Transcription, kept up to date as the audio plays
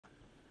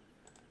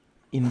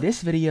In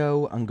this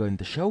video, I'm going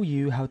to show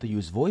you how to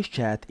use voice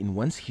chat in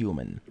Once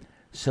Human.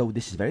 So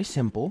this is very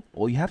simple.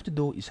 All you have to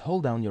do is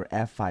hold down your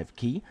F5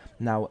 key.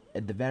 Now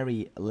at the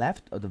very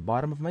left or the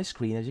bottom of my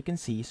screen, as you can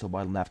see, so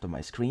bottom left of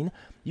my screen,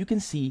 you can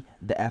see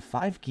the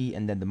F5 key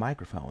and then the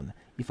microphone.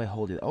 If I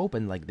hold it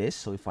open like this,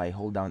 so if I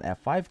hold down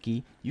F5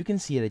 key, you can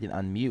see that it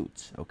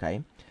unmutes,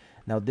 okay?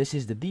 Now this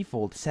is the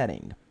default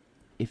setting.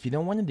 If you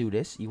don't want to do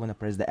this, you want to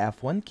press the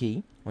F1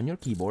 key on your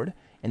keyboard,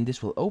 and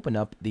this will open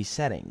up these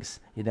settings.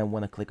 You then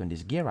want to click on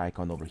this gear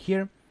icon over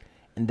here,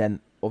 and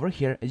then over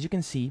here, as you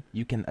can see,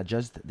 you can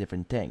adjust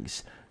different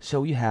things.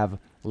 So you have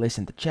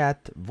listen to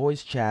chat,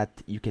 voice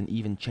chat, you can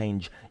even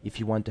change if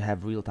you want to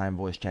have real-time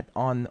voice chat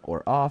on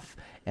or off,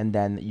 and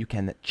then you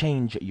can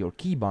change your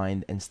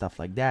keybind and stuff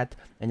like that,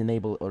 and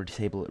enable or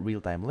disable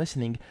real-time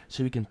listening,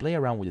 so you can play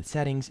around with the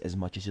settings as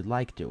much as you'd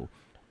like to.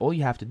 All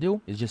you have to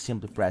do is just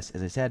simply press,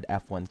 as I said,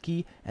 F1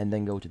 key, and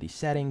then go to these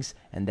settings,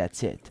 and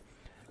that's it.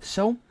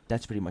 So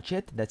that's pretty much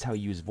it. That's how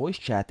you use voice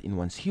chat in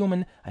Once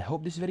Human. I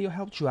hope this video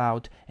helped you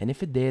out, and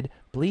if it did,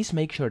 please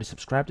make sure to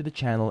subscribe to the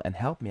channel and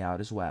help me out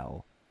as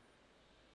well.